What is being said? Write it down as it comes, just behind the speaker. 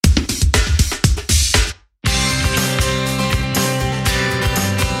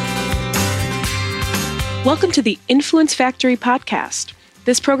Welcome to the Influence Factory podcast.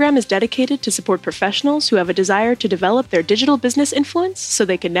 This program is dedicated to support professionals who have a desire to develop their digital business influence so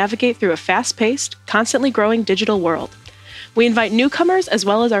they can navigate through a fast-paced, constantly growing digital world. We invite newcomers as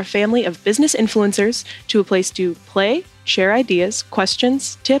well as our family of business influencers to a place to play, share ideas,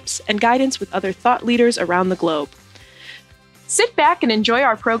 questions, tips, and guidance with other thought leaders around the globe. Sit back and enjoy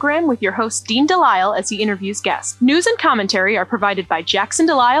our program with your host, Dean Delisle, as he interviews guests. News and commentary are provided by Jackson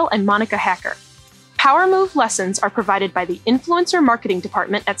Delisle and Monica Hacker. Power Move lessons are provided by the Influencer Marketing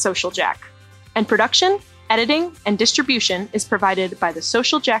Department at Social Jack. And production, editing, and distribution is provided by the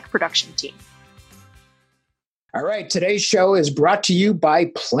Social Jack production team. All right, today's show is brought to you by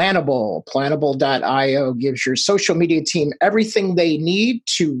Planable. Planable.io gives your social media team everything they need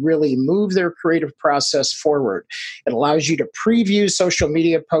to really move their creative process forward. It allows you to preview social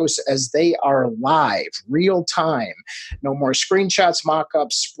media posts as they are live, real time. No more screenshots,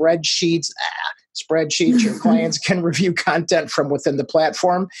 mock-ups, spreadsheets. Your clients can review content from within the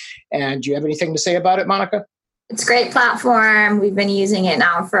platform. And do you have anything to say about it, Monica? It's a great platform. We've been using it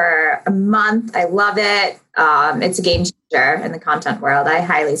now for a month. I love it. It's a game changer in the content world. I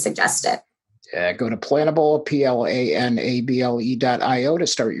highly suggest it. Yeah, go to Planable, Planable.io to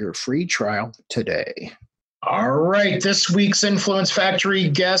start your free trial today. All right, this week's Influence Factory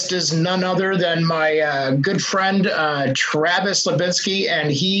guest is none other than my good friend, Travis Lubinsky,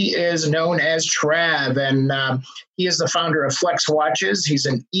 and he is known as Trav, and he is the founder of Flex Watches. He's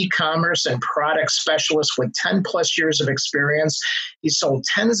an e-commerce and product specialist with 10 plus years of experience. He's sold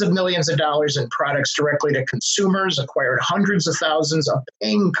tens of millions of dollars in products directly to consumers, acquired hundreds of thousands of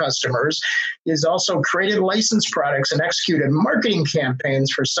paying customers. He's also created licensed products and executed marketing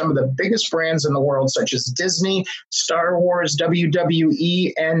campaigns for some of the biggest brands in the world, such as Disney, Star Wars,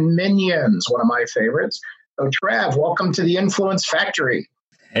 WWE, and Minions, one of my favorites. So Trav, welcome to the Influence Factory.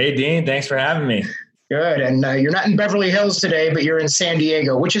 Hey, Dean, thanks for having me. Good. And you're not in Beverly Hills today, but you're in San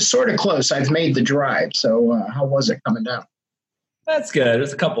Diego, which is sort of close. I've made the drive. So how was it coming down? That's good. It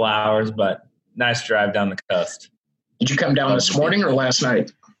was a couple hours, but nice drive down the coast. Did you come down this morning or last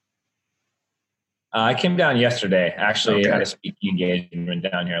night? I came down yesterday. Actually, I had a speaking engagement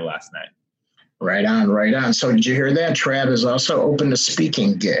down here last night. Right on. So did you hear that? Trav is also open to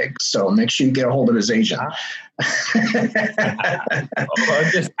speaking gigs. So make sure you get a hold of his agent.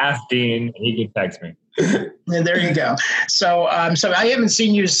 Just ask Dean. He can text me. There you go. So I haven't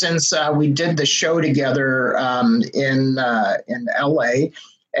seen you since we did the show together in LA.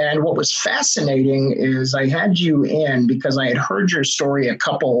 And what was fascinating is I had you in because I had heard your story I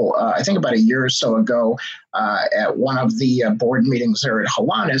think about a year or so ago at one of the board meetings there at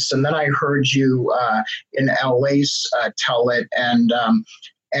Halanis. And then I heard you in LA tell it. And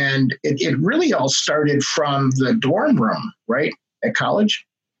it really all started from the dorm room, right, at college?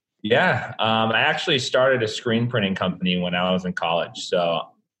 Yeah. I actually started a screen printing company when I was in college. So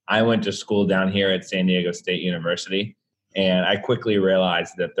I went to school down here at San Diego State University. And I quickly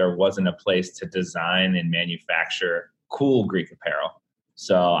realized that there wasn't a place to design and manufacture cool Greek apparel.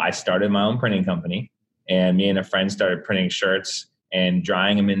 So I started my own printing company, and me and a friend started printing shirts and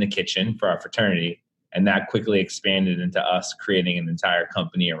drying them in the kitchen for our fraternity. And that quickly expanded into us creating an entire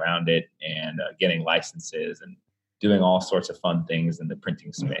company around it and getting licenses and doing all sorts of fun things in the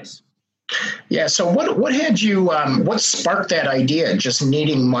printing space. Yeah. So what had you, what sparked that idea? Just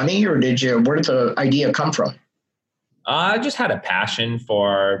needing money, or where did the idea come from? I just had a passion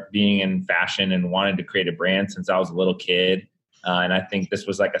for being in fashion and wanted to create a brand since I was a little kid. And I think this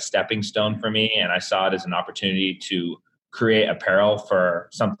was like a stepping stone for me. And I saw it as an opportunity to create apparel for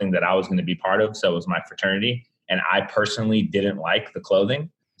something that I was going to be part of. So it was my fraternity. And I personally didn't like the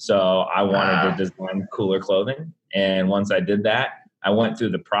clothing. So I wanted to design cooler clothing. And once I did that, I went through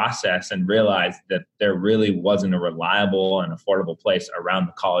the process and realized that there really wasn't a reliable and affordable place around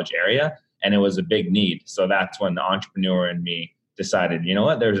the college area. And it was a big need. So that's when the entrepreneur in me decided, you know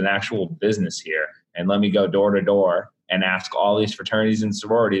what, there's an actual business here. And let me go door to door and ask all these fraternities and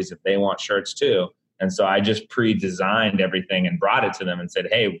sororities if they want shirts too. And so I just pre-designed everything and brought it to them and said,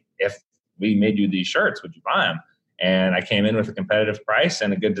 hey, if we made you these shirts, would you buy them? And I came in with a competitive price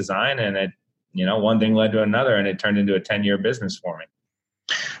and a good design. And it, one thing led to another, and it turned into a 10-year business for me.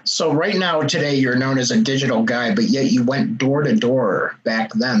 So right now, today, you're known as a digital guy, but yet you went door to door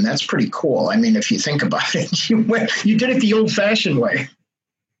back then. That's pretty cool. I mean, if you think about it, you did it the old fashioned way.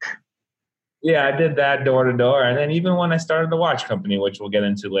 Yeah, I did that door to door. And then even when I started the watch company, which we'll get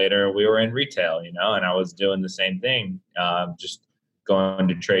into later, we were in retail, and I was doing the same thing, just going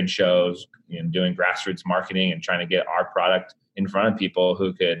to trade shows, doing grassroots marketing and trying to get our product in front of people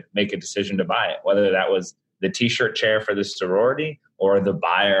who could make a decision to buy it, whether that was the T-shirt chair for the sorority or the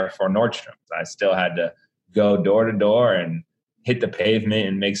buyer for Nordstrom's. I still had to go door to door and hit the pavement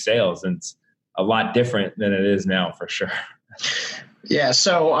and make sales. And it's a lot different than it is now, for sure. Yeah.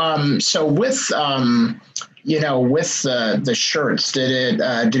 So with with the shirts, did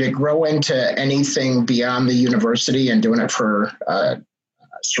it grow into anything beyond the university and doing it for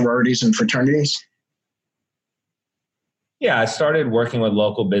sororities and fraternities? Yeah, I started working with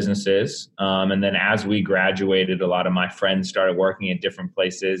local businesses. And then as we graduated, a lot of my friends started working at different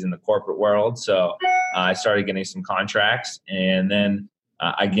places in the corporate world. So I started getting some contracts. And then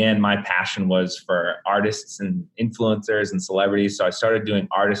again, my passion was for artists and influencers and celebrities. So I started doing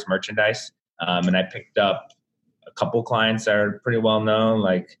artist merchandise. And I picked up a couple clients that are pretty well known,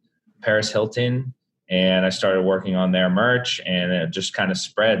 like Paris Hilton. And I started working on their merch, and it just kind of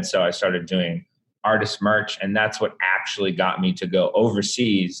spread. So I started doing artist merch, and that's what actually got me to go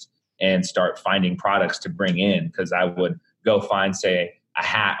overseas and start finding products to bring in, because I would go find, say, a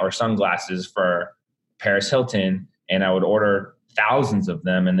hat or sunglasses for Paris Hilton, and I would order thousands of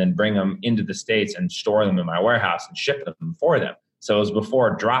them and then bring them into the States and store them in my warehouse and ship them for them. So it was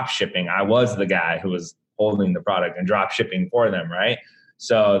before drop shipping. I was the guy who was holding the product and drop shipping for them, right?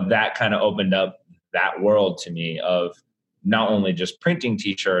 So that kind of opened up that world to me of not only just printing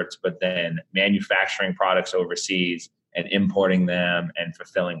t-shirts, but then manufacturing products overseas and importing them and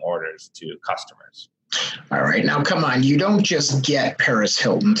fulfilling orders to customers. All right. Now, come on. You don't just get Paris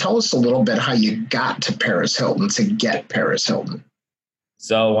Hilton. Tell us a little bit how you got to Paris Hilton to get Paris Hilton.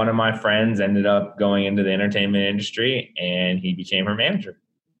 So one of my friends ended up going into the entertainment industry, and he became her manager.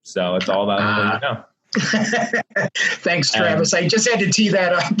 So it's all about who you know. Thanks, Travis. I just had to tee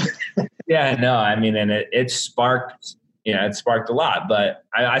that up. Yeah, no, I mean, and it sparked, it sparked a lot. But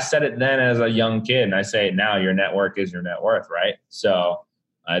I said it then as a young kid, and I say it now: your network is your net worth, right? So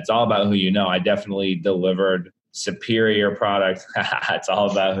it's all about who you know. I definitely delivered superior product. It's all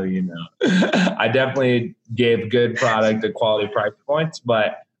about who you know. I definitely gave good product at quality price points,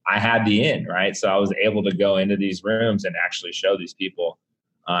 but I had the in, right? So I was able to go into these rooms and actually show these people.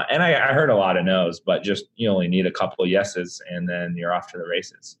 And I heard a lot of no's, but just you only need a couple of yeses, and then you're off to the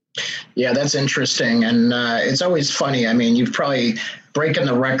races. Yeah, that's interesting. And it's always funny. I mean, you've probably broken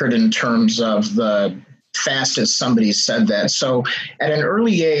the record in terms of the fastest somebody said that. So at an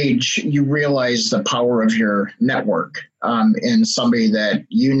early age, you realized the power of your network in somebody that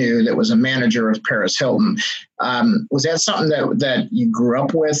you knew that was a manager of Paris Hilton. Was that something that you grew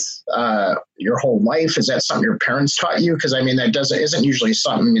up with your whole life? Is that something your parents taught you? Because I mean, that isn't usually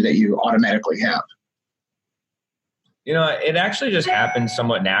something that you automatically have. It actually just happened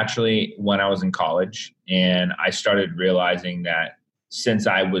somewhat naturally when I was in college, and I started realizing that since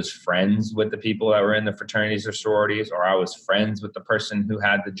I was friends with the people that were in the fraternities or sororities, or I was friends with the person who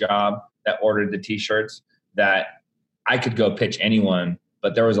had the job that ordered the t-shirts, that I could go pitch anyone,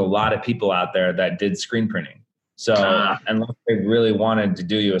 but there was a lot of people out there that did screen printing. So unless they really wanted to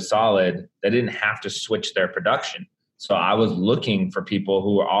do you a solid, they didn't have to switch their production. So I was looking for people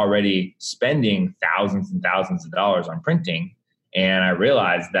who were already spending thousands and thousands of dollars on printing. And I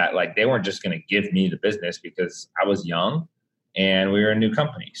realized that they weren't just going to give me the business because I was young and we were a new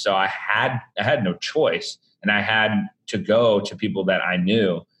company. So I had no choice, and I had to go to people that I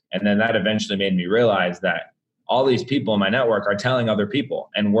knew. And then that eventually made me realize that all these people in my network are telling other people,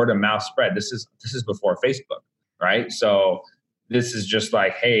 and word of mouth spread. This is before Facebook, right? So this is just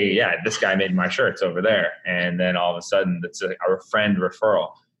like, hey, yeah, this guy made my shirts over there. And then all of a sudden it's a friend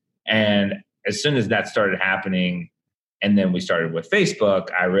referral. And as soon as that started happening, and then we started with Facebook,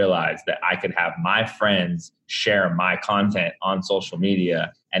 I realized that I could have my friends share my content on social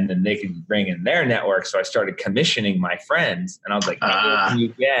media, and then they could bring in their network. So I started commissioning my friends, and I was like, hey, what can you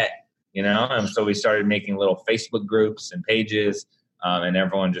get? And so we started making little Facebook groups and pages, and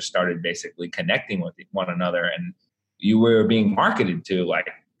everyone just started basically connecting with one another. And you were being marketed to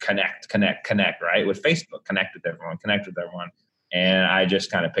connect, right? With Facebook, connect with everyone. And I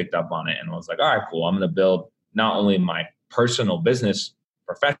just kind of picked up on it and was like, all right, cool. I'm going to build not only my personal business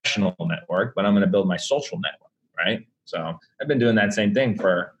professional network, but I'm going to build my social network, right? So I've been doing that same thing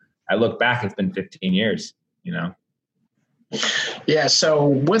I look back, it's been 15 years, Yeah. So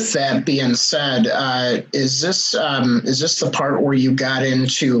with that being said, is this the part where you got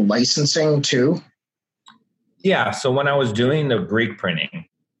into licensing too? Yeah. So when I was doing the Greek printing,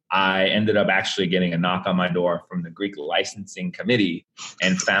 I ended up actually getting a knock on my door from the Greek licensing committee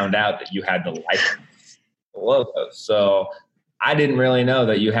and found out that you had to license the logo. So I didn't really know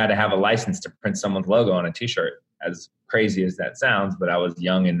that you had to have a license to print someone's logo on a t-shirt, as crazy as that sounds, but I was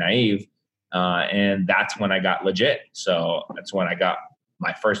young and naive. And that's when I got legit. So that's when I got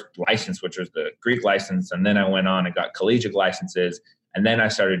my first license, which was the Greek license. And then I went on and got collegiate licenses. And then I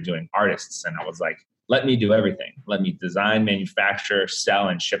started doing artists. And I was like let me do everything. Let me design, manufacture, sell,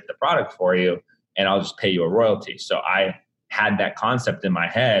 and ship the product for you, and I'll just pay you a royalty. So I had that concept in my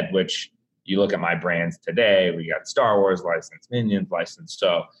head, which you look at my brands today, we got Star Wars licensed, Minions licensed.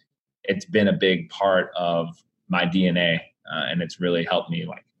 So it's been a big part of my DNA, and it's really helped me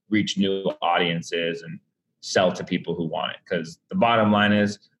like reach new audiences and sell to people who want it. Because the bottom line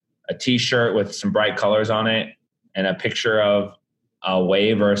is a t-shirt with some bright colors on it and a picture of a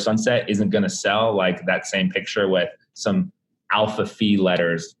wave or a sunset isn't going to sell like that same picture with some alpha phi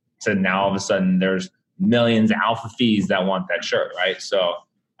letters. So now all of a sudden there's millions of alpha phis that want that shirt, right? So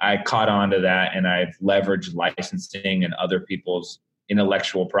I caught on to that, and I've leveraged licensing and other people's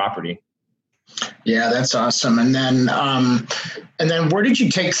intellectual property. Yeah, that's awesome. And then where did you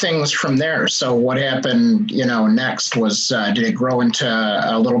take things from there? So what happened, next was, did it grow into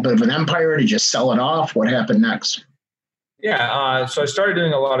a little bit of an empire? Did you sell it off? What happened next? Yeah. So I started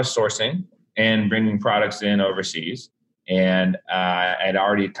doing a lot of sourcing and bringing products in overseas. And I'd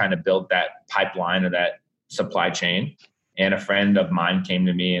already kind of built that pipeline of that supply chain. And a friend of mine came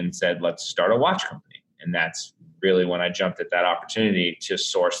to me and said, let's start a watch company. And that's really when I jumped at that opportunity to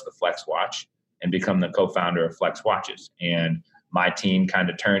source the Flex watch and become the co-founder of Flex Watches. And my team kind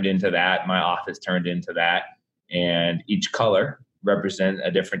of turned into that. My office turned into that. And each color represents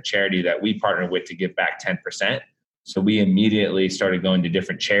a different charity that we partner with to give back 10%. So we immediately started going to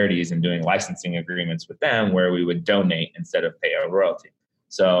different charities and doing licensing agreements with them where we would donate instead of pay a royalty.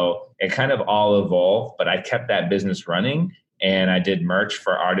 So it kind of all evolved, but I kept that business running, and I did merch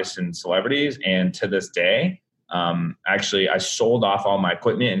for artists and celebrities. And to this day, actually, I sold off all my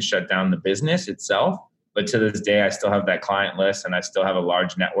equipment and shut down the business itself. But to this day, I still have that client list, and I still have a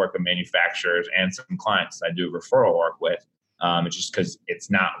large network of manufacturers and some clients I do referral work with. It's just because it's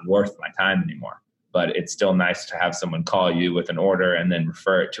not worth my time anymore. But it's still nice to have someone call you with an order and then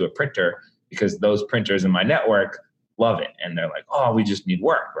refer it to a printer, because those printers in my network love it. And they're like, oh, we just need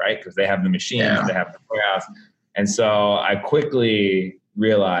work, right? Because they have the machines, they have the warehouse. And so I quickly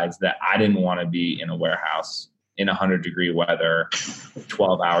realized that I didn't want to be in a warehouse in 100-degree weather,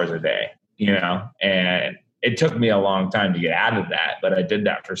 12 hours a day, and it took me a long time to get out of that, but I did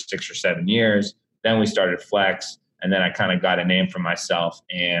that for 6 or 7 years. Then we started Flex, and then I kind of got a name for myself,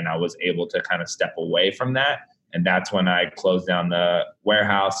 and I was able to kind of step away from that. And that's when I closed down the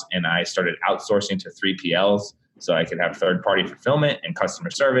warehouse and I started outsourcing to 3PLs so I could have third-party fulfillment and customer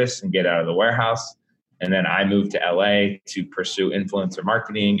service and get out of the warehouse. And then I moved to LA to pursue influencer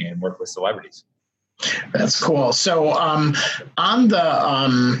marketing and work with celebrities. That's cool. So on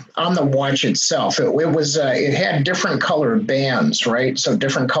the watch itself, it had different colored bands, right? So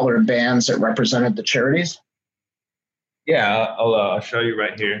different colored bands that represented the charities. Yeah, I'll show you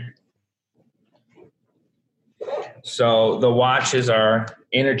right here. So the watches are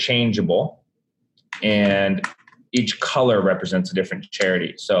interchangeable, and each color represents a different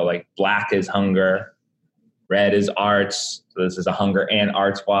charity. So like black is hunger, red is arts. So this is a hunger and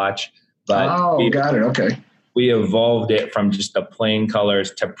arts watch. But got it. Okay. We evolved it from just the plain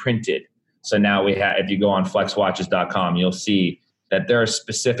colors to printed. So now we have, if you go on flexwatches.com, you'll see that there are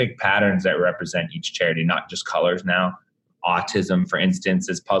specific patterns that represent each charity, not just colors now. Autism, for instance,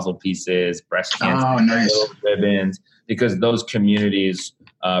 is puzzle pieces, breast cancer, little ribbons, because those communities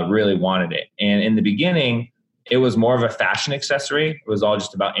really wanted it. And in the beginning, it was more of a fashion accessory. It was all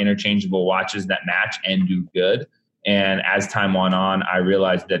just about interchangeable watches that match and do good. And as time went on, I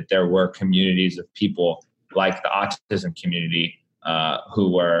realized that there were communities of people like the autism community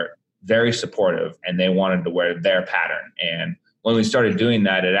who were very supportive, and they wanted to wear their pattern. And when we started doing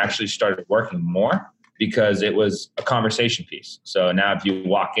that, it actually started working more because it was a conversation piece. So now if you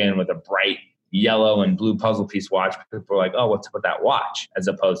walk in with a bright yellow and blue puzzle piece watch, people are like, oh, what's up with that watch? As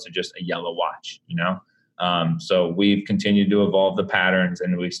opposed to just a yellow watch, So we've continued to evolve the patterns,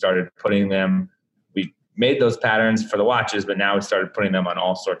 and we started putting them, we made those patterns for the watches, but now we started putting them on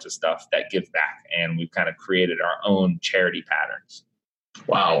all sorts of stuff that give back. And we've kind of created our own charity patterns.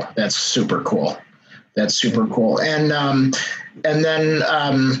 Wow, that's super cool. That's super cool. And then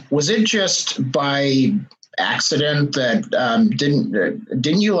was it just by accident that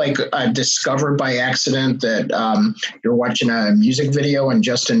didn't you discover by accident that you're watching a music video and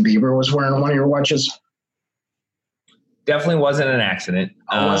Justin Bieber was wearing one of your watches? Definitely wasn't an accident.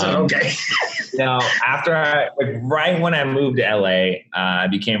 Wasn't? Okay. After right when I moved to LA, I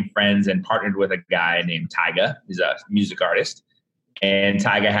became friends and partnered with a guy named Tyga. He's a music artist. And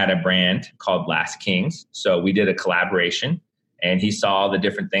Tyga had a brand called Last Kings. So we did a collaboration, and he saw the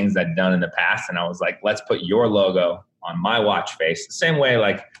different things I'd done in the past. And I was like, let's put your logo on my watch face. The same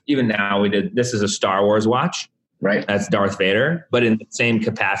way, even now this is a Star Wars watch, right? That's Darth Vader. But in the same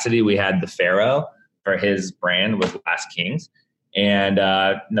capacity, we had the Pharaoh, for his brand was Last Kings. And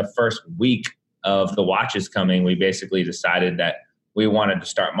in the first week of the watches coming, we basically decided that we wanted to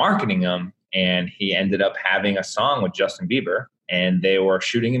start marketing them. And he ended up having a song with Justin Bieber, and they were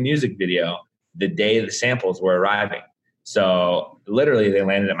shooting a music video the day the samples were arriving. So literally they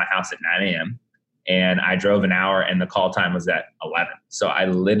landed at my house at 9 a.m. and I drove an hour and the call time was at 11. So I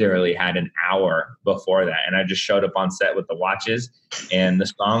literally had an hour before that. And I just showed up on set with the watches, and the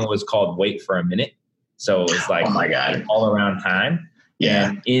song was called Wait for a Minute. So it was like, oh my God, all around time.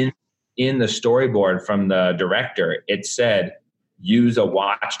 Yeah. And in the storyboard from the director, it said, use a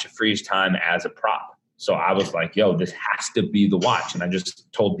watch to freeze time as a prop. So I was like, yo, this has to be the watch. And I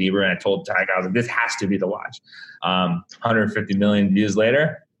just told Bieber and I told Tyga, I was like, this has to be the watch. 150 million views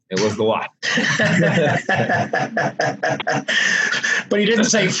later, it was the watch. But he didn't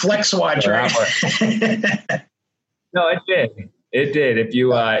say flex watch, right? No, it did. It did. If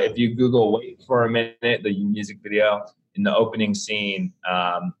you Google Wait for a Minute, the music video, in the opening scene,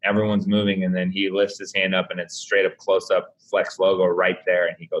 everyone's moving, and then he lifts his hand up, and it's straight up close up Flex logo right there,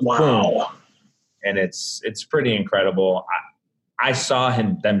 and he goes, wow. Boom. And it's pretty incredible. I saw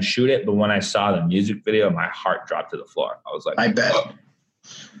them shoot it, but when I saw the music video, my heart dropped to the floor. I was like, I bet. Whoa.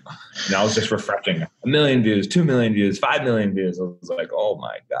 And I was just refreshing. 1 million views, 2 million views, 5 million views. I was like, oh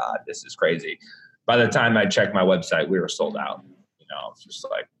my God, this is crazy. By the time I checked my website, we were sold out. You know, it's just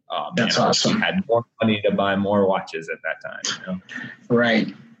like, oh man, that's awesome. I had more money to buy more watches at that time. You know?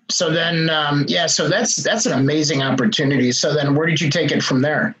 Right. So then, so that's an amazing opportunity. So then where did you take it from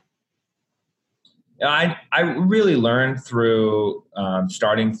there? I really learned through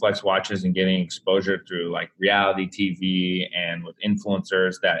starting Flex Watches and getting exposure through like reality TV and with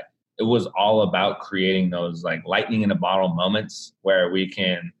influencers that it was all about creating those like lightning in a bottle moments where we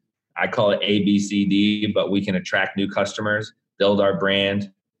can, I call it ABCD, but we can attract new customers, build our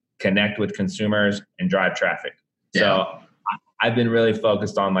brand, connect with consumers, and drive traffic. Yeah. So I've been really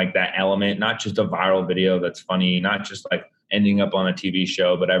focused on like that element, not just a viral video that's funny, not just like ending up on a TV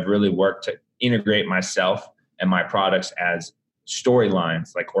show, but I've really worked to integrate myself and my products as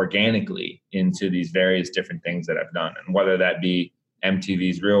storylines, like organically into these various different things that I've done. And whether that be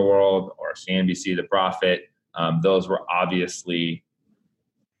MTV's Real World or CNBC The Profit, those were obviously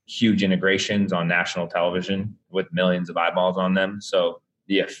huge integrations on national television with millions of eyeballs on them. So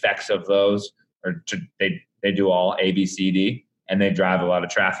the effects of those they do all ABCD and they drive a lot of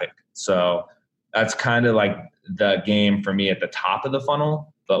traffic. So that's kind of like the game for me at the top of the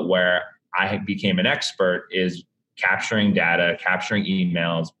funnel, but where I became an expert is capturing data, capturing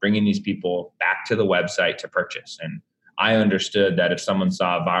emails, bringing these people back to the website to purchase. And I understood that if someone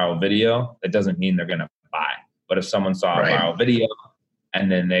saw a viral video, that doesn't mean they're going to buy. But if someone saw a viral video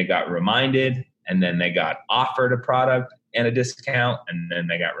and then they got reminded and then they got offered a product and a discount and then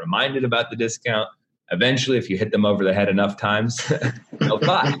they got reminded about the discount, eventually, if you hit them over the head enough times, they'll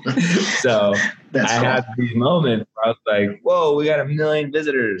buy. So I had these moments where I was like, whoa, we got 1 million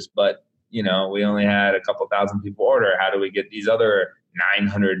visitors, but you know, we only had a couple thousand people order. How do we get these other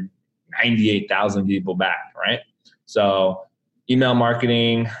 998,000 people back, right? So email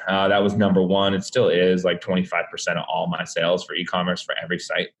marketing, that was number one. It still is like 25% of all my sales for e-commerce for every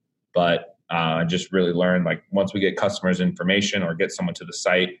site. But I just really learned like once we get customers' information or get someone to the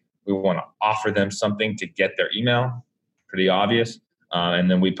site, we want to offer them something to get their email, pretty obvious.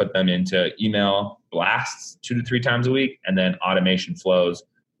 And then we put them into email blasts 2 to 3 times a week and then automation flows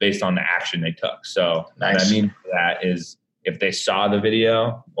based on the action they took. So what I mean by that is if they saw the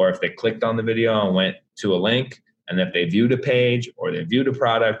video or if they clicked on the video and went to a link, and if they viewed a page or they viewed a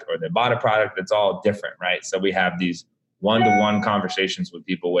product or they bought a product, it's all different, right? So we have these one-to-one conversations with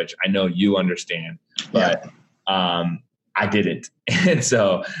people, which I know you understand, but I didn't. And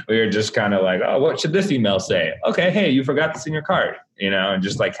so we were just kind of like, oh, what should this email say? Okay, hey, you forgot this in your cart, you know, and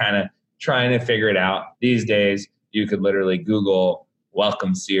just like kind of trying to figure it out. These days, you could literally Google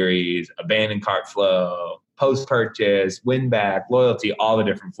welcome series, abandoned cart flow, post-purchase, win back, loyalty, all the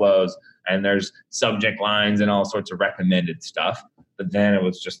different flows. And there's subject lines and all sorts of recommended stuff. But then it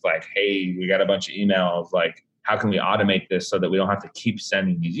was just like, hey, we got a bunch of emails. Like, how can we automate this so that we don't have to keep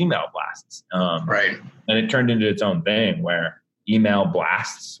sending these email blasts? Right. And it turned into its own thing where email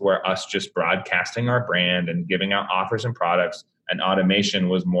blasts were us just broadcasting our brand and giving out offers and products. And automation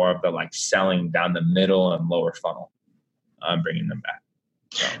was more of the like selling down the middle and lower funnel, bringing them back.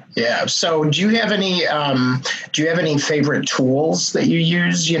 So. Yeah. So do you have any favorite tools that you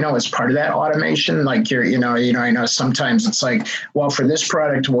use, you know, as part of that automation? Like I know sometimes it's like, well, for this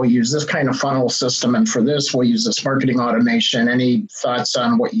product, we'll use this kind of funnel system. And for this, we'll use this marketing automation. Any thoughts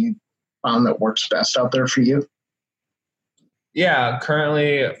on what you found that works best out there for you? Yeah,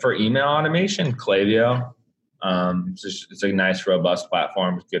 currently for email automation, Klaviyo. It's a nice, robust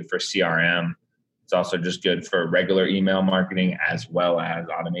platform. It's good for CRM. It's also just good for regular email marketing as well as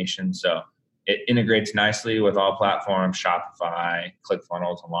automation. So it integrates nicely with all platforms, Shopify,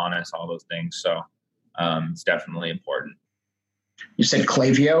 ClickFunnels, Alanis, all those things. So it's definitely important. You said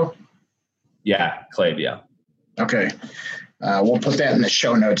Klaviyo? Yeah, Klaviyo. Okay. We'll put that in the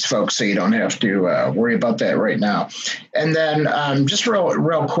show notes, folks, so you don't have to worry about that right now. And then just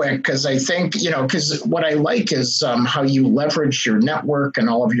real quick, because I think, because what I like is how you leverage your network and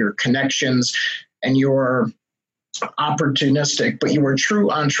all of your connections, and you're opportunistic, but you were a true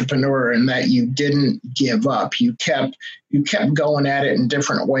entrepreneur in that you didn't give up. You kept going at it in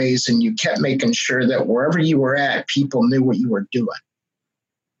different ways, and you kept making sure that wherever you were at, people knew what you were doing.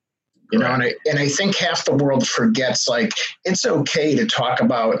 And I think half the world forgets, like, it's okay to talk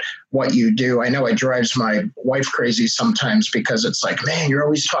about what you do. I know it drives my wife crazy sometimes because it's like, man, you're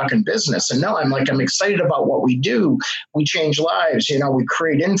always talking business. And no, I'm excited about what we do. We change lives. We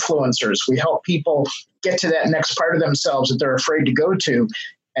create influencers. We help people get to that next part of themselves that they're afraid to go to.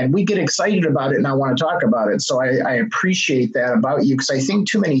 And we get excited about it, and I want to talk about it. So I appreciate that about you, because I think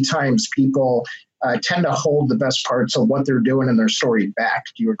too many times people tend to hold the best parts of what they're doing in their story back.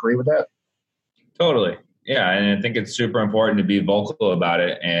 Do you agree with that? Totally. Yeah. And I think it's super important to be vocal about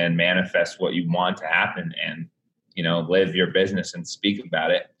it and manifest what you want to happen and, live your business and speak about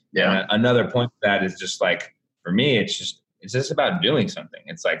it. Yeah. And another point to that is just like, for me, it's just about doing something.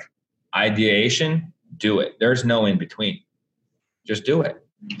 It's like ideation, do it. There's no in between. Just do it.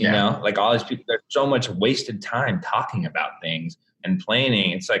 Like all these people, there's so much wasted time talking about things and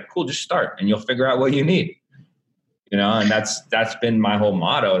planning. It's like, cool, just start and you'll figure out what you need, and that's been my whole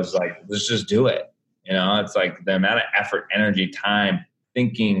motto is like, let's just do it. It's like the amount of effort, energy, time,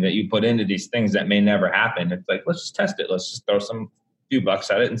 thinking that you put into these things that may never happen. It's like, let's just test it. Let's just throw some few bucks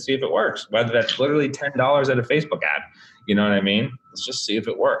at it and see if it works, whether that's literally $10 at a Facebook ad. You know what I mean? Let's just see if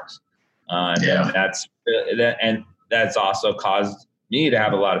it works. And that's also caused me to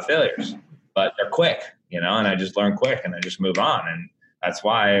have a lot of failures, but they're quick, and I just learn quick and I just move on. And that's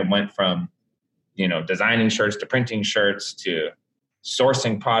why I went from, designing shirts to printing shirts to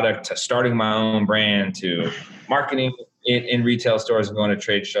sourcing product to starting my own brand to marketing in retail stores and going to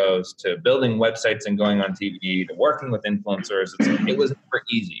trade shows to building websites and going on TV to working with influencers. It was never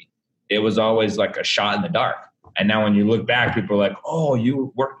easy. It was always like a shot in the dark. And now when you look back, people are like, oh,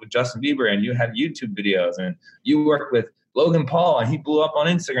 you worked with Justin Bieber and you had YouTube videos and you worked with Logan Paul and he blew up on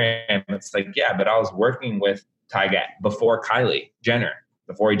Instagram. It's like, yeah, but I was working with Tyga before Kylie Jenner,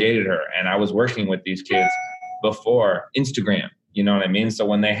 before he dated her. And I was working with these kids before Instagram. You know what I mean? So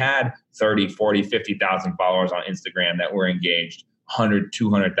when they had 30, 40, 50,000 followers on Instagram that were engaged, 100,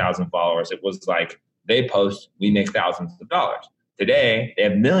 200,000 followers, it was like they post, we make thousands of dollars. Today, they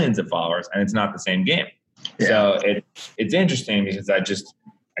have millions of followers and it's not the same game. Yeah. So it's interesting because I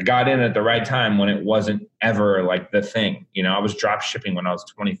got in at the right time when it wasn't ever like the thing. I was drop shipping when I was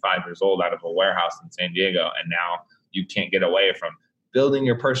 25 years old out of a warehouse in San Diego. And now you can't get away from building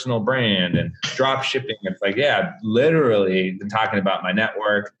your personal brand and drop shipping. It's like, yeah, literally been talking about my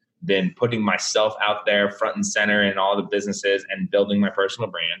network, been putting myself out there front and center in all the businesses and building my personal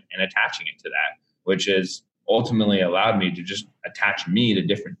brand and attaching it to that, which is ultimately allowed me to just attach me to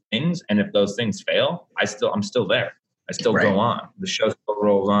different things. And if those things fail, I'm still there. I still go on. The show still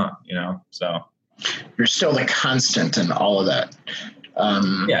rolls on, so. You're still the constant in all of that.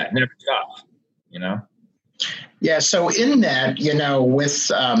 It never stops, Yeah. So in that, with,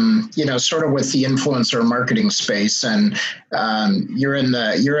 sort of with the influencer marketing space, and you're in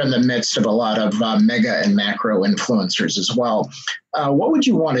the midst of a lot of mega and macro influencers as well. What would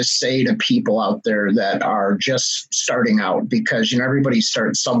you want to say to people out there that are just starting out? Because, everybody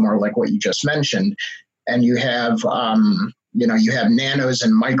starts somewhere, like what you just mentioned, and you have, you have nanos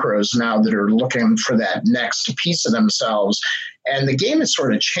and micros now that are looking for that next piece of themselves. And the game has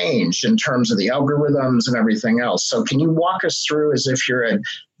sort of changed in terms of the algorithms and everything else. So can you walk us through, as if you're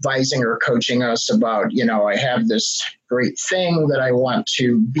advising or coaching us about, I have this great thing that I want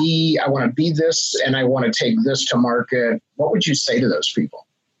to be this, and I want to take this to market. What would you say to those people?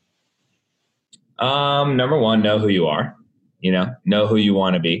 Number one, know who you are, know who you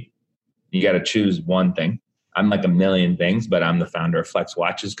want to be. You got to choose one thing. I'm like a million things, but I'm the founder of Flex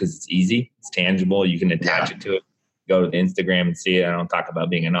Watches because it's easy. It's tangible. You can attach it to it. Go to the Instagram and see it. I don't talk about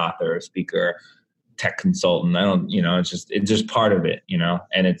being an author, a speaker, tech consultant. I don't, it's just part of it,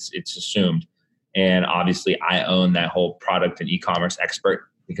 and it's assumed. And obviously I own that whole product and e-commerce expert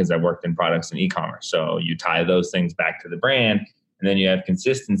because I worked in products and e-commerce. So you tie those things back to the brand, and then you have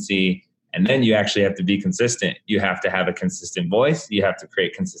consistency And then you actually have to be consistent. You have to have a consistent voice. You have to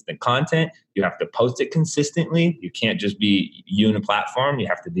create consistent content. You have to post it consistently. You can't just be you in a platform. You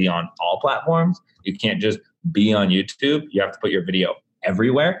have to be on all platforms. You can't just be on YouTube. You have to put your video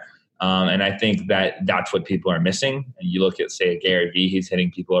everywhere. And I think that's what people are missing. And you look at, say, Gary Vee, he's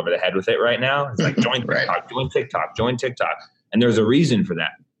hitting people over the head with it right now. It's like, join TikTok, join TikTok, join TikTok. And there's a reason for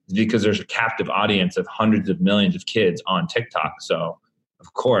that. It's because there's a captive audience of hundreds of millions of kids on TikTok. So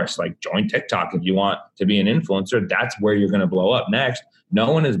of course, like, join TikTok if you want to be an influencer. That's where you're going to blow up next.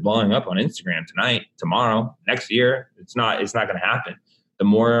 No one is blowing up on Instagram tonight, tomorrow, next year. It's not going to happen. The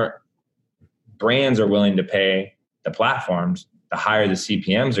more brands are willing to pay the platforms, the higher the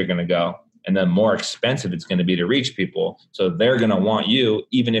CPMs are going to go, and the more expensive it's going to be to reach people. So they're going to want you,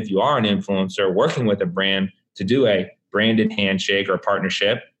 even if you are an influencer working with a brand, to do a branded handshake or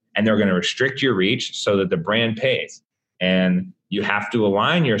partnership, and they're going to restrict your reach so that the brand pays. And you have to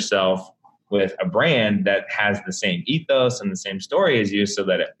align yourself with a brand that has the same ethos and the same story as you, so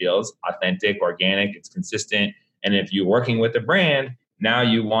that it feels authentic, organic, it's consistent. And if you're working with a brand, now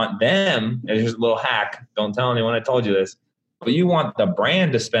you want them, and here's a little hack, don't tell anyone I told you this, but you want the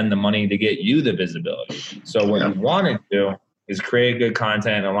brand to spend the money to get you the visibility. So what you want to do is create good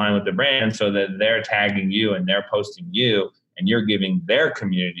content and align with the brand so that they're tagging you and they're posting you and you're giving their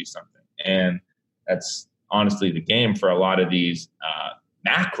community something. And that's honestly the game for a lot of these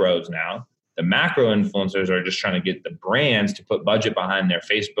macros now. The macro influencers are just trying to get the brands to put budget behind their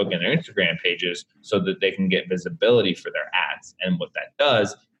Facebook and their Instagram pages so that they can get visibility for their ads. And what that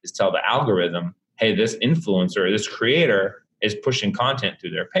does is tell the algorithm, hey, this influencer, this creator is pushing content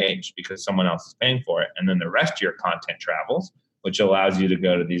through their page because someone else is paying for it. And then the rest of your content travels, which allows you to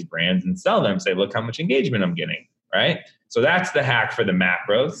go to these brands and sell them, say, look how much engagement I'm getting, right? So that's the hack for the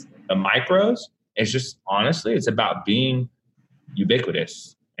macros. The micros, it's just, honestly, it's about being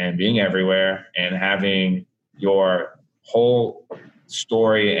ubiquitous and being everywhere and having your whole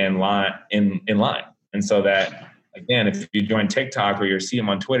story in line. And so that, again, if you join TikTok or you see them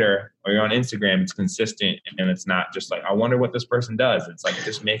on Twitter or you're on Instagram, it's consistent and it's not just like, I wonder what this person does. It's like,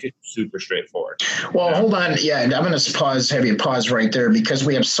 just make it super straightforward. Well, hold on. Yeah, I'm going to have you pause right there, because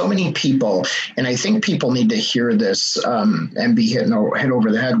we have so many people, and I think people need to hear this and be hit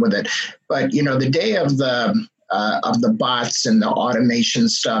over the head with it. But, the day of the bots and the automation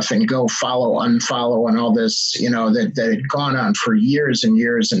stuff and go follow, unfollow and all this, that had gone on for years and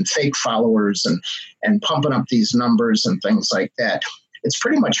years, and fake followers and pumping up these numbers and things like that. It's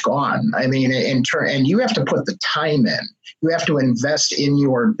pretty much gone. I mean, and you have to put the time in. You have to invest in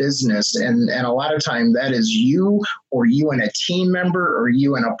your business. And a lot of time that is you and a team member or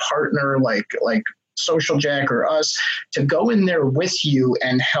you and a partner like Social Jack or us to go in there with you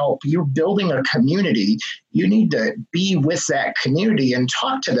and help. You're building a community. You need to be with that community and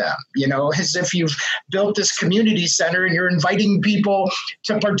talk to them, as if you've built this community center and you're inviting people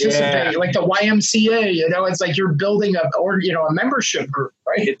to participate, like the YMCA, it's like you're building a membership group,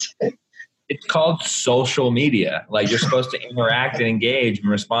 right? It's called social media. Like, you're supposed to interact and engage and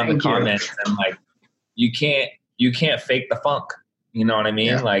respond to comments. And like, you can't fake the funk. You know what I mean?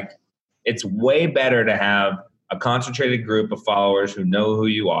 Yeah. Like, it's way better to have a concentrated group of followers who know who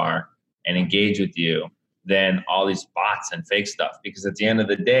you are and engage with you than all these bots and fake stuff. Because at the end of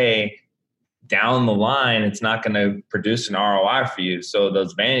the day, down the line, it's not going to produce an ROI for you. So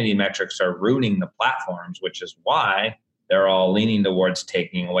those vanity metrics are ruining the platforms, which is why they're all leaning towards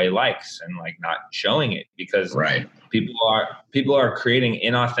taking away likes and like not showing it, because people are creating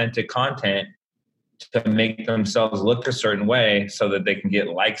inauthentic content to make themselves look a certain way so that they can get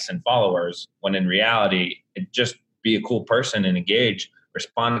likes and followers, when in reality, it just be a cool person and engage,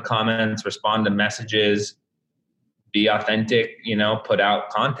 respond to comments, respond to messages, be authentic, put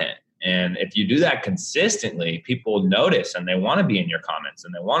out content. And if you do that consistently, people notice and they want to be in your comments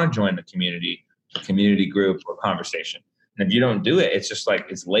and they want to join the community group or conversation. And if you don't do it, it's just like,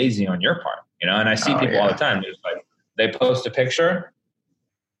 it's lazy on your part, And I see people all the time, they're just like, they post a picture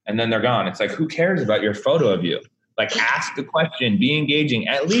and then they're gone. It's like, who cares about your photo of you? Like, ask a question, be engaging,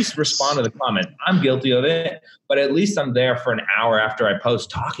 at least respond to the comment. I'm guilty of it, but at least I'm there for an hour after I post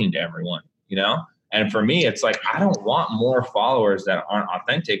talking to everyone, And for me, it's like, I don't want more followers that aren't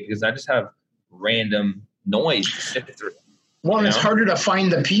authentic, because I just have random noise to sift through. Well, and it's harder to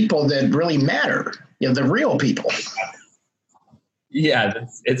find the people that really matter, the real people. Yeah,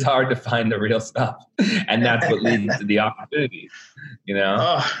 it's hard to find the real stuff. And that's what leads to the opportunities,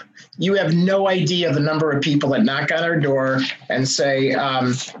 You have no idea the number of people that knock on our door and say,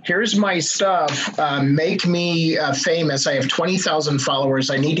 here's my stuff, make me famous. I have 20,000 followers.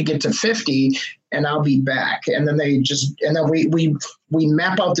 I need to get to 50. and I'll be back. And then we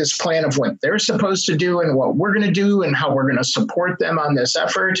map out this plan of what they're supposed to do and what we're going to do and how we're going to support them on this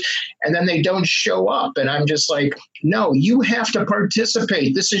effort. And then they don't show up. And I'm just like, no, you have to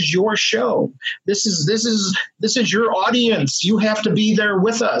participate. This is your show. This is your audience. You have to be there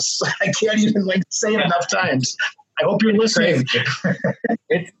with us. I can't even say it enough times. I hope you're listening.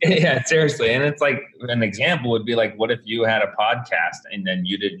 Yeah, seriously. And it's like an example would be like, what if you had a podcast and then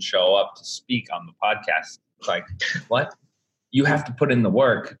you didn't show up to speak on the podcast? It's like, what? You have to put in the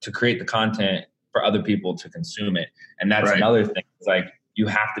work to create the content for other people to consume it. And that's another thing. It's like you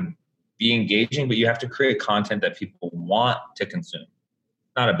have to be engaging, but you have to create content that people want to consume.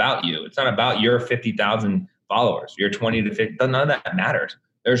 It's not about you. It's not about your 50,000 followers, your 20 to 50. None of that matters.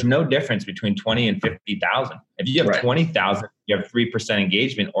 There's no difference between 20 and 50,000. If you have 20,000, you have 3%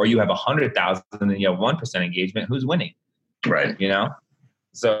 engagement, or you have 100,000 and you have 1% engagement, who's winning? Right. You know?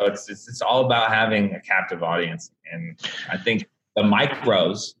 So it's all about having a captive audience. And I think the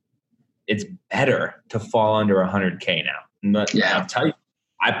micros, it's better to fall under 100K now. I'll tell you,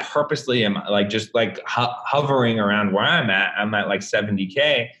 I purposely am hovering around where I'm at. I'm at like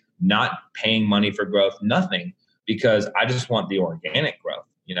 70K, not paying money for growth, nothing, because I just want the organic growth.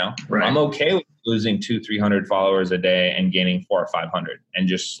 You know, I'm okay with losing 200-300 followers a day and gaining 400 or 500 and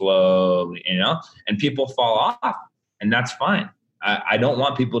just slowly, and people fall off, and that's fine. I don't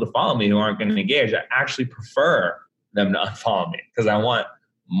want people to follow me who aren't going to engage. I actually prefer them to unfollow me because I want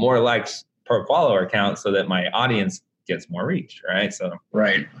more likes per follower count so that my audience gets more reach. Right. So,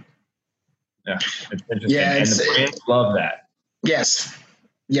 yeah, it's interesting. Yeah, and the brands love that.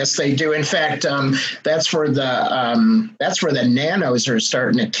 Yes, they do. In fact, that's where the nanos are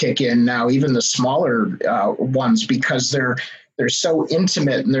starting to kick in now, even the smaller ones, because they're so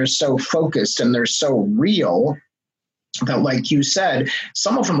intimate and they're so focused and they're so real that, like you said,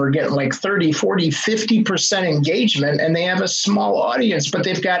 some of them are getting like 30, 40, 50% engagement, and they have a small audience, but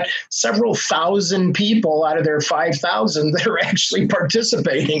they've got several thousand people out of their 5,000 that are actually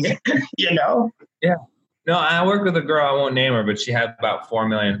participating, Yeah. No, I worked with a girl, I won't name her, but she had about 4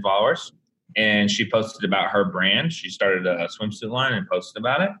 million followers, and she posted about her brand. She started a swimsuit line and posted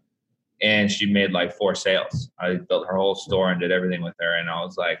about it, and she made like 4 sales. I built her whole store and did everything with her, and I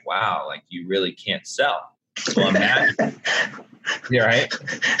was like, wow, like you really can't sell. So imagine, right?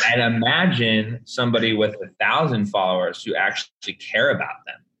 And imagine somebody with 1,000 followers who actually care about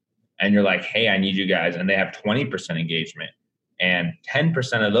them, and you're like, hey, I need you guys, and they have 20% engagement. And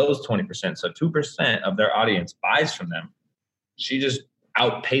 10% of those 20%, so 2% of their audience buys from them. She just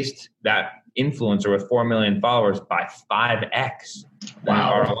outpaced that influencer with 4 million followers by 5x.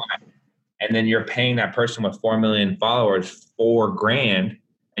 Wow. ROI. And then you're paying that person with 4 million followers $4,000,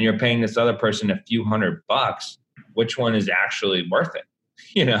 and you're paying this other person a few $100. Which one is actually worth it?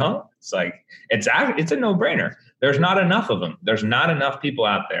 It's like, it's a no-brainer. There's not enough of them. There's not enough people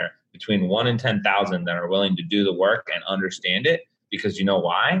out there between 1 and 10,000 that are willing to do the work and understand it, because you know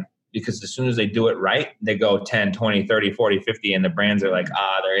why? Because as soon as they do it right, they go 10, 20, 30, 40, 50, and the brands are like,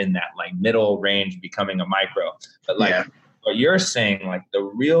 they're in that like middle range becoming a micro. But what you're saying, like the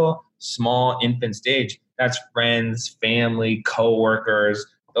real small infant stage, that's friends, family, coworkers.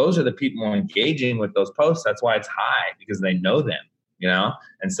 Those are the people engaging with those posts. That's why it's high, because they know them,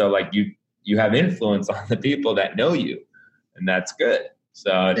 And so like you have influence on the people that know you, and that's good.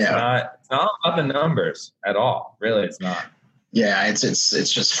 So it's not about the numbers at all. Really, it's not. Yeah, it's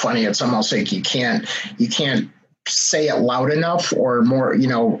just funny. It's almost like you can't say it loud enough or more,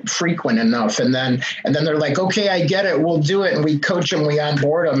 frequent enough. And then they're like, okay, I get it. We'll do it. And we coach them, we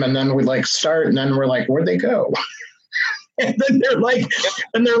onboard them, and then we like start, and then we're like, where'd they go? And then they're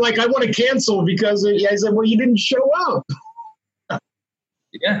like, I want to cancel because I said, well, you didn't show up.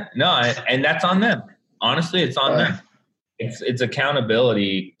 Yeah, no, and that's on them. Honestly, it's on them. It's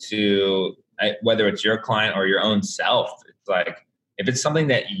accountability to whether it's your client or your own self. It's like, if it's something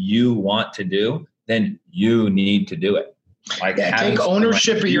that you want to do, then you need to do it. Like, take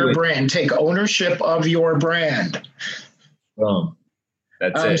ownership of your brand. Take ownership of your brand. Boom.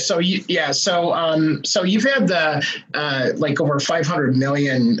 That's it. So you've had the like over 500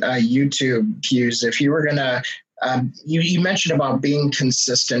 million YouTube views. If you were gonna you mentioned about being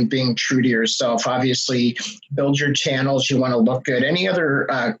consistent, being true to yourself, obviously build your channels. You want to look good. Any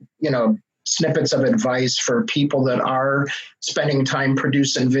other, snippets of advice for people that are spending time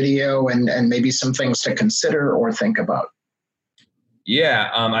producing video and maybe some things to consider or think about? Yeah.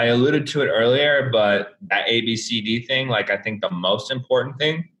 I alluded to it earlier, but that ABCD thing, like I think the most important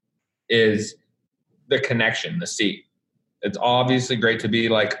thing is the connection, the C. It's obviously great to be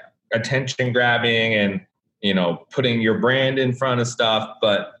like attention grabbing and, putting your brand in front of stuff,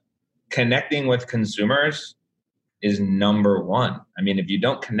 but connecting with consumers is number one. I mean, if you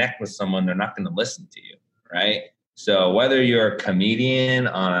don't connect with someone, they're not going to listen to you, right? So whether you're a comedian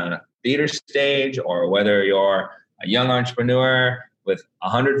on a theater stage or whether you're a young entrepreneur with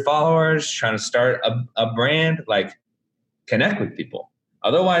 100 followers trying to start a brand, like, connect with people.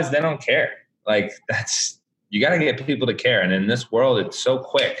 Otherwise, they don't care. Like, you got to get people to care. And in this world, it's so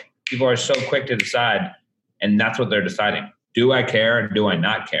quick. People are so quick to decide, and that's what they're deciding. Do I care or do I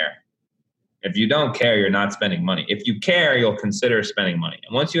not care? If you don't care, you're not spending money. If you care, you'll consider spending money.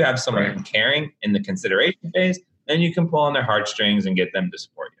 And once you have someone caring in the consideration phase, then you can pull on their heartstrings and get them to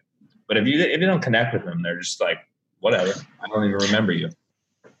support you. But if you don't connect with them, they're just like, whatever, I don't even remember you.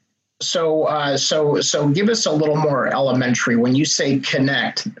 So give us a little more elementary. When you say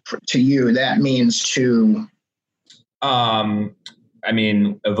connect to you, that means to,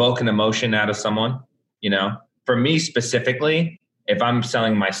 evoke an emotion out of someone. For me specifically, if I'm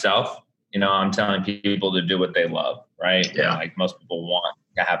selling myself, I'm telling people to do what they love, right? Yeah. Like most people want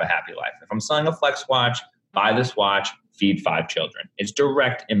to have a happy life. If I'm selling a Flex watch, buy this watch, feed 5 children. It's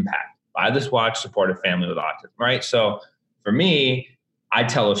direct impact. Buy this watch, support a family with autism, right? So for me, I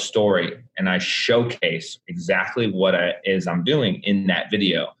tell a story and I showcase exactly what I'm doing in that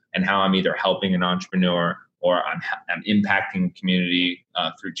video and how I'm either helping an entrepreneur or I'm impacting the community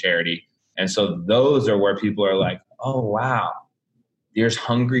through charity. And so those are where people are like, oh, wow, there's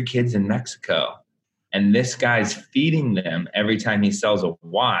hungry kids in Mexico and this guy's feeding them every time he sells a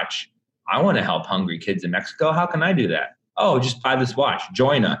watch. I want to help hungry kids in Mexico. How can I do that? Oh, just buy this watch.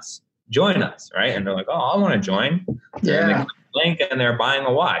 Join us, right? And they're like, oh, I want to join. Yeah. And they click the link and they're buying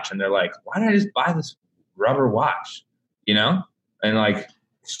a watch. And they're like, why did I just buy this rubber watch? And like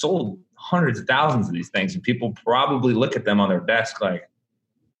sold hundreds of thousands of these things. And people probably look at them on their desk like,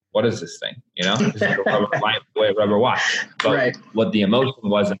 what is this thing? It's like a rubber watch. But what the emotion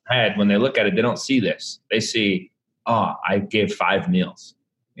was in their head, when they look at it, they don't see this. They see, oh, I gave 5 meals,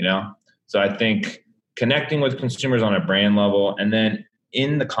 So I think connecting with consumers on a brand level, and then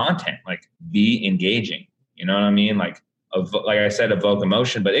in the content, like, be engaging. You know what I mean? Like I said, evoke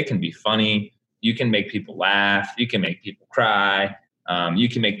emotion, but it can be funny. You can make people laugh. You can make people cry. You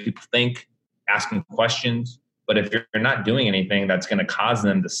can make people think, asking questions. But if you're not doing anything that's going to cause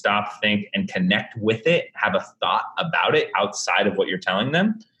them to stop, think, and connect with it, have a thought about it outside of what you're telling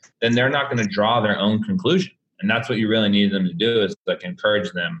them, then they're not going to draw their own conclusion. And that's what you really need them to do, is like encourage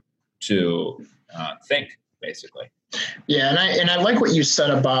them to think, basically. Yeah, and I like what you said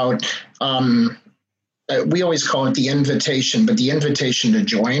about we always call it the invitation, but the invitation to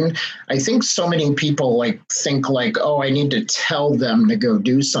join. I think so many people think oh, I need to tell them to go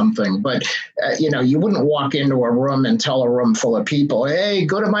do something. But, you wouldn't walk into a room and tell a room full of people, hey,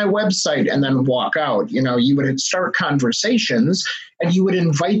 go to my website, and then walk out. You would start conversations and you would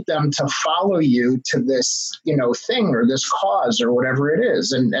invite them to follow you to this, thing or this cause or whatever it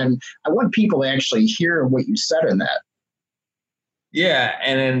is. And I want people to actually hear what you said in that. Yeah.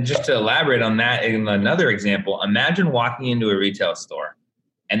 And then just to elaborate on that, in another example, imagine walking into a retail store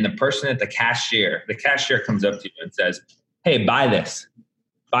and the person at the cashier comes up to you and says, hey, buy this,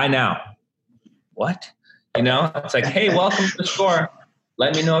 buy now. What? It's like, hey, welcome to the store.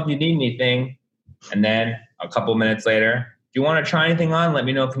 Let me know if you need anything. And then a couple minutes later, if you want to try anything on, let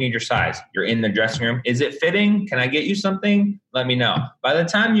me know if you need your size. You're in the dressing room. Is it fitting? Can I get you something? Let me know. By the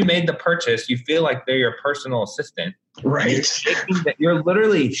time you made the purchase, you feel like they're your personal assistant. Right. You're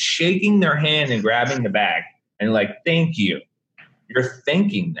literally shaking their hand and grabbing the bag and like, thank you. You're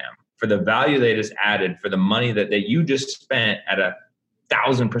thanking them for the value they just added, for the money that you just spent at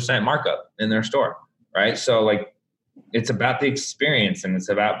 1,000% markup in their store. Right. So it's about the experience, and it's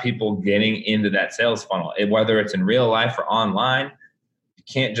about people getting into that sales funnel. Whether it's in real life or online, you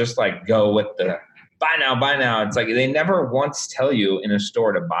can't just go with the buy now. It's like they never once tell you in a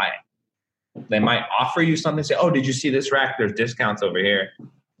store to buy it. They might offer you something, say, oh, did you see this rack? There's discounts over here.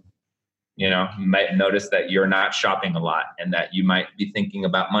 You might notice that you're not shopping a lot and that you might be thinking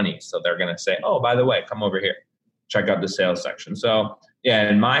about money. So they're going to say, oh, by the way, come over here, check out the sales section. So yeah,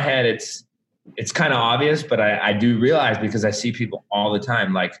 in my head, it's kind of obvious, but I do realize, because I see people all the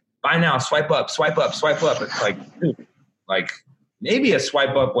time, buy now, swipe up. It's like, dude, maybe a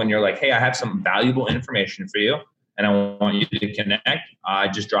swipe up when you're like, hey, I have some valuable information for you and I want you to connect. I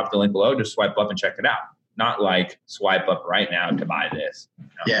just dropped the link below, just swipe up and check it out. Not swipe up right now to buy this.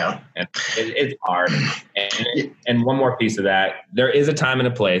 Yeah. And it's hard. And one more piece of that, there is a time and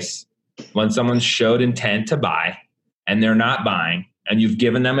a place when someone showed intent to buy and they're not buying, and you've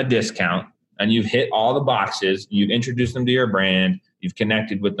given them a discount, and you've hit all the boxes, you've introduced them to your brand, you've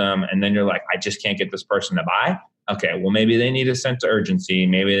connected with them, and then you're like, I just can't get this person to buy. okay, well, maybe they need a sense of urgency.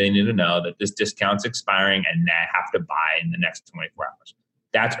 Maybe they need to know that this discount's expiring and they have to buy in the next 24 hours.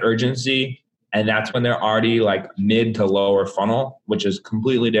 That's urgency. And that's when they're already like mid to lower funnel, which is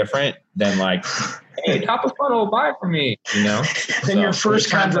completely different than like, hey, top of funnel, buy from me, you know? In your first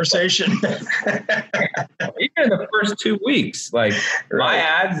conversation. Even in the first 2 weeks, like my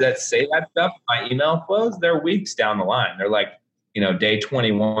ads that say that stuff, my email flows, they're weeks down the line. They're like, you know, day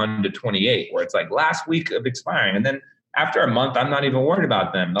 21 to 28, where it's like last week of expiring. And then after a month, I'm not even worried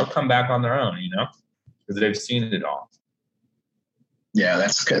about them. They'll come back on their own, you know, because they've seen it all. Yeah,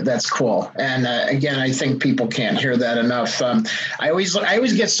 that's good. That's cool. And again, I think people can't hear that enough. I always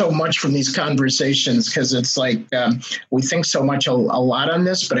get so much from these conversations because it's like we think so much a lot on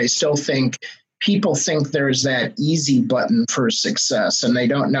this, but I still think people think there's that easy button for success, and they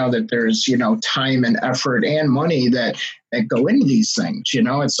don't know that there's, you know, time and effort and money that go into these things. You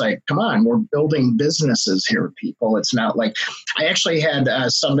know, it's like, come on, we're building businesses here, people. It's not like I actually had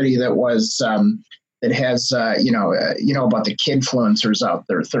somebody that was that has, you know about the kidfluencers out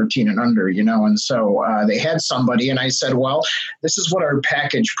there, 13 and under, you know, and so they had somebody, and I said, well, this is what our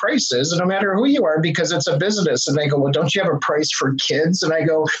package price is, and no matter who you are, because it's a business. And they go, well, don't you have a price for kids? And I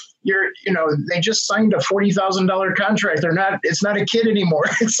go, they just signed a $40,000 contract. It's not a kid anymore.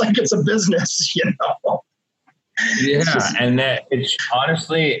 It's like it's a business, you know? Yeah. And that it's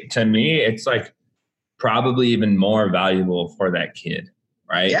honestly, to me, it's like probably even more valuable for that kid.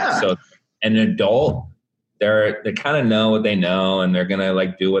 Right. Yeah. So an adult, they kind of know what they know, and they're going to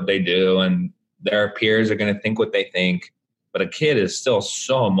like do what they do, and their peers are going to think what they think. But a kid is still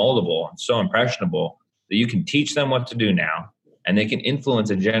so moldable and so impressionable that you can teach them what to do now, and they can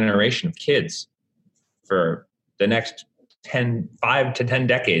influence a generation of kids for the next 5 to 10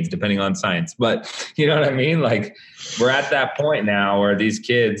 decades, depending on science. But you know what I mean? Like, we're at that point now where these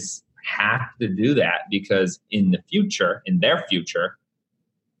kids have to do that, because in their future,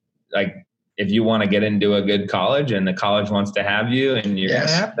 like, if you want to get into a good college and the college wants to have you, and you're going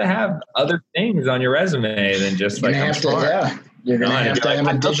to have other things on your resume than just like, I'm smart. You're going to have to have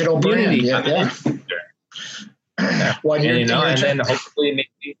a digital brand. Yeah. Well, and then hopefully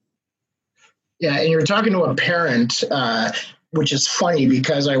maybe. Yeah. And you're talking to a parent, which is funny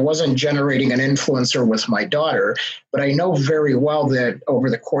because I wasn't generating an influencer with my daughter, but I know very well that over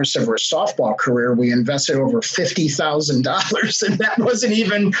the course of her softball career, we invested over $50,000, and that wasn't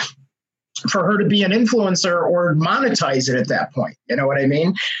even for her to be an influencer or monetize it at that point. You know what I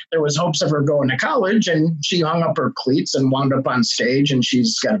mean? There was hopes of her going to college, and she hung up her cleats and wound up on stage, and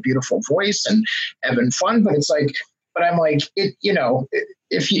she's got a beautiful voice and having fun. But it's like, but I'm like,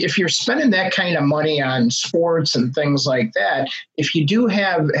 if you're spending that kind of money on sports and things like that, if you do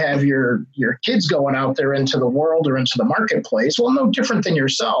have your kids going out there into the world or into the marketplace, well, no different than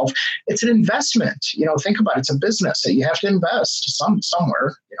yourself, it's an investment. You know, think about it. It's a business that you have to invest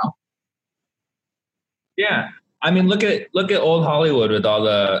somewhere, you know. Yeah. I mean, look at old Hollywood with all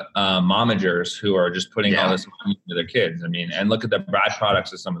the momagers who are just putting all this money into their kids. I mean, and look at the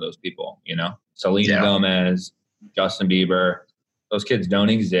byproducts of some of those people, you know, Selena Gomez, Justin Bieber. Those kids don't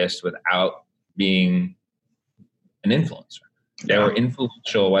exist without being an influencer. They were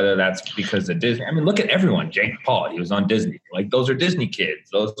influential, whether that's because of Disney. I mean, look at everyone. Jake Paul, he was on Disney. Like, those are Disney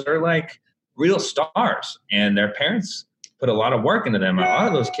kids. Those are like real stars, and their parents put a lot of work into them. A lot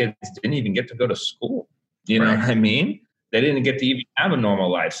of those kids didn't even get to go to school. You know what I mean? They didn't get to even have a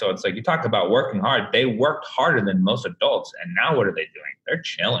normal life. So it's like, you talk about working hard. They worked harder than most adults. And now what are they doing? They're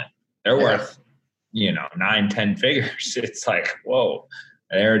chilling. They're worth, 9-10 figures. It's like, whoa,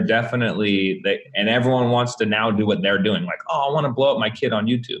 they're definitely, and everyone wants to now do what they're doing. Like, oh, I want to blow up my kid on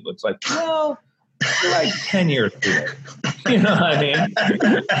YouTube. It's like, well, you're like 10 years away. You know what I mean?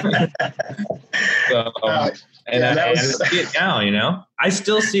 So, and I see it now, you know? I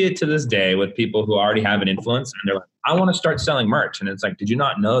still see it to this day with people who already have an influence, and they're like, I want to start selling merch. And it's like, did you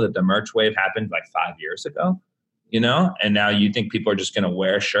not know that the merch wave happened like 5 years ago? You know? And now you think people are just going to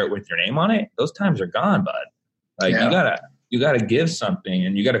wear a shirt with your name on it? Those times are gone, bud. Like, you gotta give something,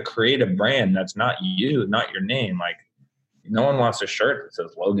 and you gotta create a brand that's not you, not your name. Like, no one wants a shirt that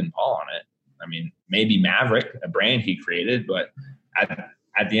says Logan Paul on it. I mean, maybe Maverick, a brand he created, but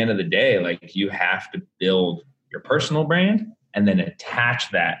at the end of the day, like, you have to build your personal brand and then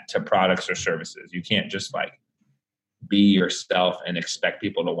attach that to products or services. You can't just like be yourself and expect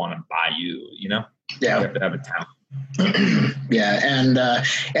people to want to buy you, you know? Yeah. You have to have a talent. Yeah. And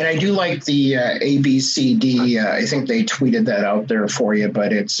I do like the ABCD. I think they tweeted that out there for you,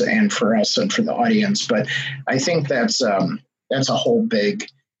 but and for us and for the audience, but I think that's a whole big,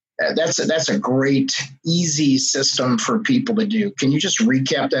 that's a great, easy system for people to do. Can you just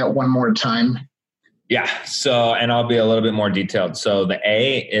recap that one more time? Yeah. So, and I'll be a little bit more detailed. So the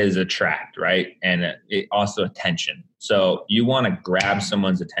A is attract, right? And it also attention. So you want to grab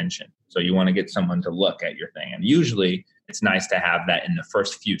someone's attention. So you want to get someone to look at your thing. And usually it's nice to have that in the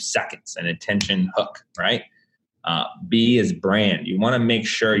first few seconds, an attention hook, right? B is brand. You want to make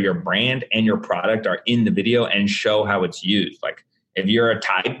sure your brand and your product are in the video and show how it's used. Like if you're a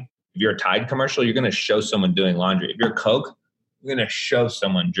Tide commercial, you're going to show someone doing laundry. If you're Coke, you're going to show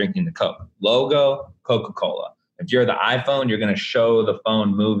someone drinking the Coke. Logo, Coca-Cola. If you're the iPhone, you're going to show the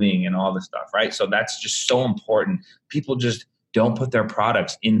phone moving and all this stuff, right? So that's just so important. People just don't put their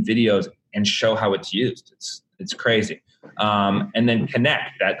products in videos and show how it's used. It's crazy. And then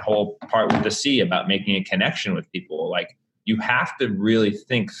connect, that whole part with the C about making a connection with people. Like you have to really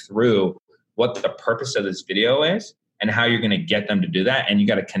think through what the purpose of this video is and how you're going to get them to do that. And you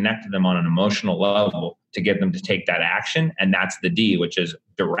got to connect to them on an emotional level to get them to take that action. And that's the D, which is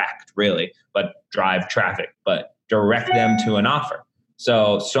direct, really, but drive traffic, but direct them to an offer.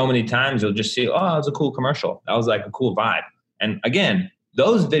 So many times you'll just see, oh, that was a cool commercial. That was like a cool vibe. And again,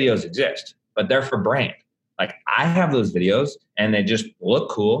 those videos exist, but they're for brand. Like I have those videos and they just look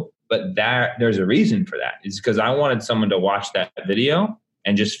cool, but there's a reason for that. It's because I wanted someone to watch that video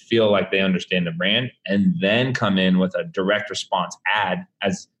and just feel like they understand the brand and then come in with a direct response ad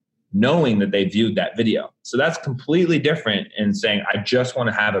as knowing that they viewed that video. So that's completely different in saying, I just want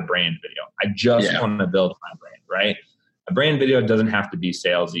to have a brand video. I just want to build my brand, right? A brand video doesn't have to be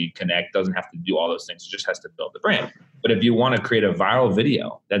salesy, connect, doesn't have to do all those things. It just has to build the brand. But if you want to create a viral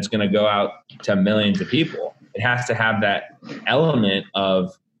video that's going to go out to millions of people, it has to have that element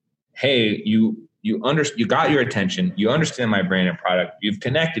of, hey, you got your attention, you understand my brand and product, you've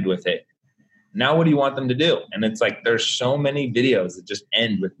connected with it. Now what do you want them to do? And it's like there's so many videos that just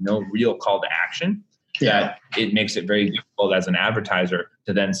end with no real call to action that it makes it very difficult as an advertiser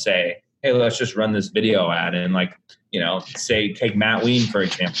to then say, hey, let's just run this video ad. And like, say, take Matt Ween, for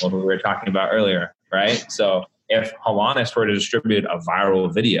example, who we were talking about earlier, right? So if Holonis were to distribute a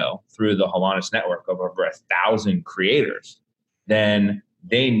viral video through the Holonis network of over 1,000 creators, then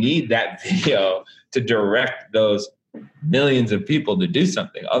they need that video to direct those millions of people to do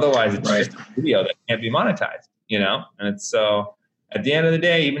something. Otherwise, it's just a video that can't be monetized, And it's so at the end of the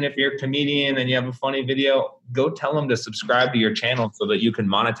day, even if you're a comedian and you have a funny video, go tell them to subscribe to your channel so that you can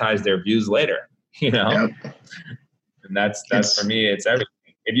monetize their views later, And that's for me, it's everything.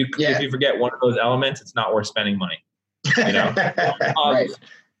 If you forget one of those elements, it's not worth spending money, Right.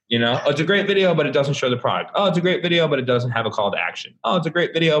 Oh, it's a great video, but it doesn't show the product. Oh, it's a great video, but it doesn't have a call to action. Oh, it's a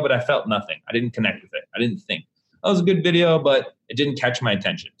great video, but I felt nothing. I didn't connect with it. I didn't think. Oh, it was a good video, but it didn't catch my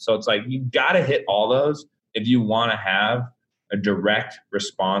attention. So it's like, you got to hit all those if you want to have a direct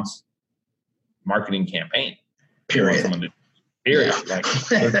response marketing campaign. Period. Period. Like,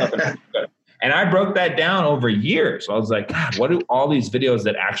 there's nothing good. And I broke that down over years. So I was like, God, what do all these videos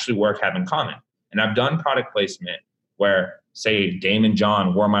that actually work have in common? And I've done product placement where, say, Damon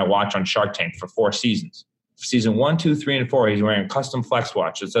John wore my watch on Shark Tank for 4 seasons. Season 1, 2, 3, and 4, he's wearing a custom flex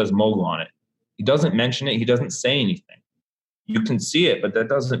watch that says Mogul on it. He doesn't mention it. He doesn't say anything. You can see it, but that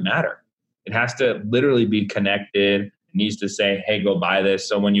doesn't matter. It has to literally be connected. It needs to say, hey, go buy this.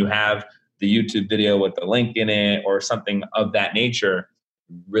 So when you have the YouTube video with the link in it or something of that nature,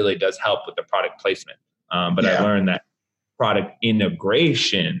 really does help with the product placement. But I learned that product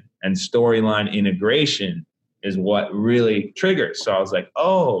integration and storyline integration is what really triggers. So I was like,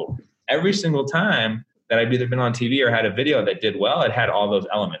 oh, every single time that I've either been on TV or had a video that did well, it had all those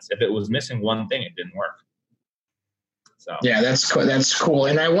elements. If it was missing one thing, it didn't work. So yeah, that's cool.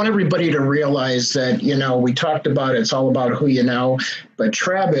 And I want everybody to realize that, we talked about it's all about who you know, but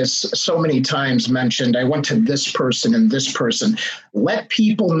Travis so many times mentioned, I went to this person and this person. Let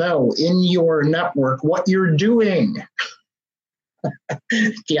people know in your network what you're doing.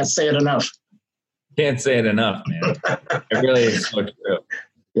 Can't say it enough. Can't say it enough, man. It really is so true.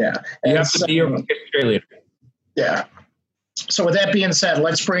 Yeah. You have to be your cheerleader. Yeah. So with that being said,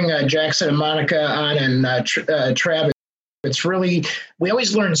 let's bring Jackson and Monica on and Travis. It's really, we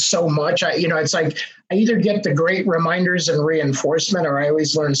always learn so much. It's like I either get the great reminders and reinforcement or I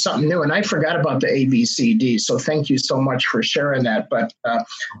always learn something new. And I forgot about the ABCD. So thank you so much for sharing that. But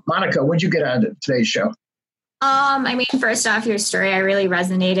Monica, what'd you get out of today's show? First off, your story, I really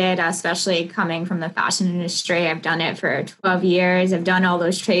resonated, especially coming from the fashion industry. I've done it for 12 years. I've done all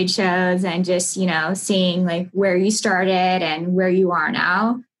those trade shows and just, seeing like where you started and where you are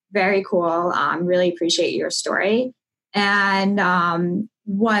now. Very cool. Really appreciate your story. And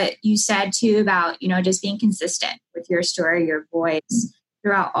what you said too about, just being consistent with your story, your voice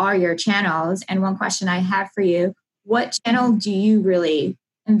throughout all your channels. And one question I have for you, what channel do you really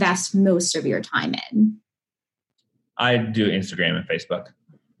invest most of your time in? I do Instagram and Facebook.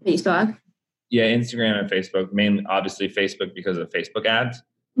 Facebook? Yeah, Instagram and Facebook. Mainly, obviously, Facebook because of Facebook ads.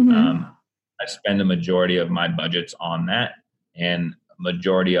 Mm-hmm. I spend a majority of my budgets on that, and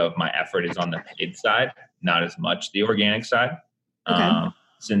majority of my effort is on the paid side, not as much the organic side. Okay.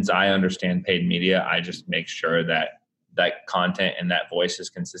 Since I understand paid media, I just make sure that that content and that voice is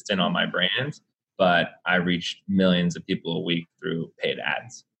consistent on my brands, but I reach millions of people a week through paid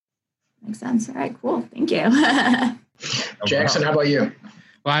ads. Makes sense. All right, cool. Thank you. Jackson, how about you?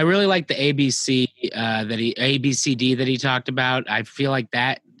 Well, I really like the ABCD that he talked about. I feel like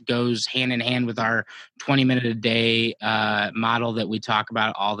that goes hand in hand with our 20-minute a day model that we talk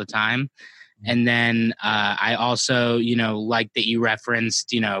about all the time. And then I also, like that you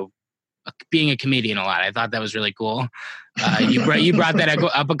referenced, being a comedian a lot. I thought that was really cool. You brought that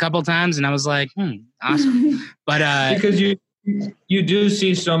up a couple times, and I was like, awesome. But because you do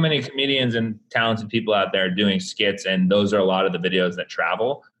see so many comedians and talented people out there doing skits, and those are a lot of the videos that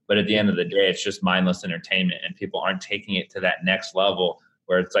travel. But at the end of the day, it's just mindless entertainment, and people aren't taking it to that next level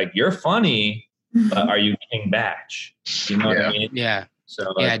where it's like, you're funny, but are you getting batch? You know what I mean? Yeah.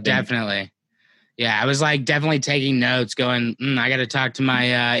 So yeah, definitely. Yeah, I was like definitely taking notes, going, I got to talk to my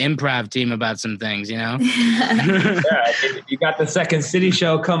improv team about some things, Yeah, you got the Second City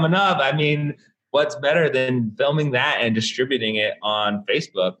show coming up. I mean, what's better than filming that and distributing it on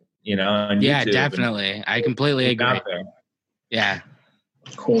Facebook, on Yeah, YouTube? Definitely. I completely agree. Yeah.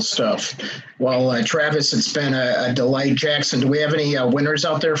 Cool stuff. Well, Travis, it's been a delight. Jackson, do we have any winners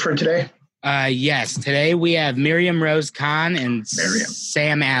out there for today? Yes. Today we have Miriam Rose Khan and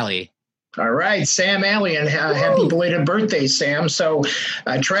Sam Alley. All right, Sam Alley, and happy belated birthday, Sam. So,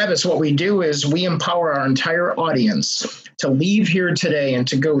 Travis, what we do is we empower our entire audience to leave here today and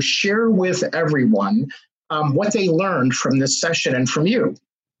to go share with everyone what they learned from this session and from you.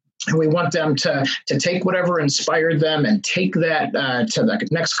 And we want them to take whatever inspired them and take that to the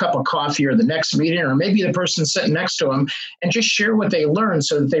next cup of coffee or the next meeting, or maybe the person sitting next to them, and just share what they learned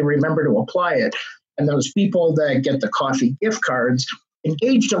so that they remember to apply it. And those people that get the coffee gift cards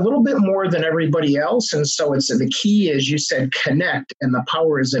engaged a little bit more than everybody else. And so the key is, you said, connect, and the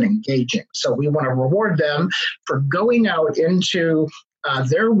power is in engaging. So we want to reward them for going out into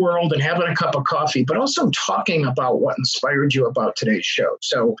their world and having a cup of coffee, but also talking about what inspired you about today's show.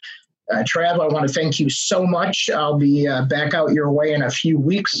 So Trav, I want to thank you so much. I'll be back out your way in a few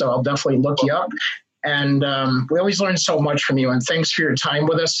weeks, so I'll definitely look you up. And we always learn so much from you. And thanks for your time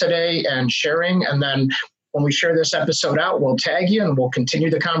with us today and sharing. And then when we share this episode out, we'll tag you and we'll continue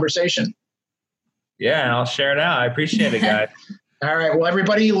the conversation. Yeah, I'll share it out. I appreciate it, guys. All right. Well,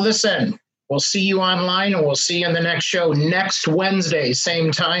 everybody, listen. We'll see you online, and we'll see you in the next show next Wednesday.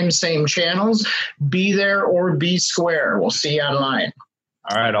 Same time, same channels. Be there or be square. We'll see you online.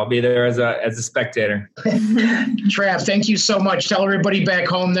 All right. I'll be there as a spectator. Trav, thank you so much. Tell everybody back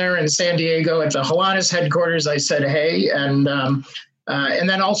home there in San Diego at the Halanas headquarters I said hey. And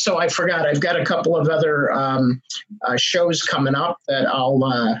then also, I forgot, I've got a couple of other shows coming up that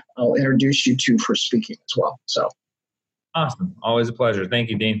I'll introduce you to for speaking as well. So awesome. Always a pleasure. Thank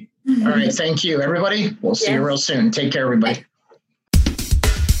you, Dean. All right. Thank you, everybody. We'll see you real soon. Take care, everybody.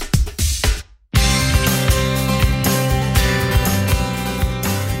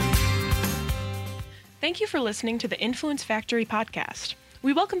 Thank you for listening to the Influence Factory podcast.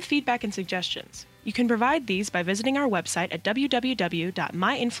 We welcome feedback and suggestions. You can provide these by visiting our website at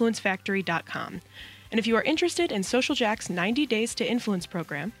www.myinfluencefactory.com. And if you are interested in Social Jack's 90 Days to Influence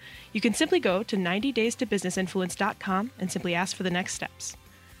program, you can simply go to 90daystobusinessinfluence.com and simply ask for the next steps.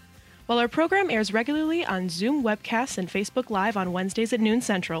 While our program airs regularly on Zoom webcasts and Facebook Live on Wednesdays at noon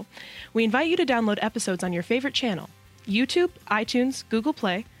Central, we invite you to download episodes on your favorite channel: YouTube, iTunes, Google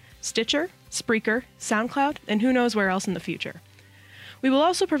Play, Stitcher, Spreaker, SoundCloud, and who knows where else in the future. We will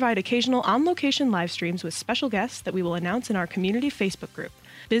also provide occasional on-location live streams with special guests that we will announce in our community Facebook group,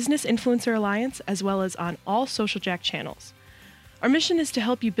 Business Influencer Alliance, as well as on all Social Jack channels. Our mission is to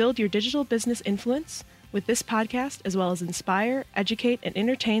help you build your digital business influence with this podcast, as well as inspire, educate, and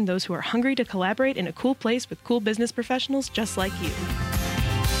entertain those who are hungry to collaborate in a cool place with cool business professionals just like you.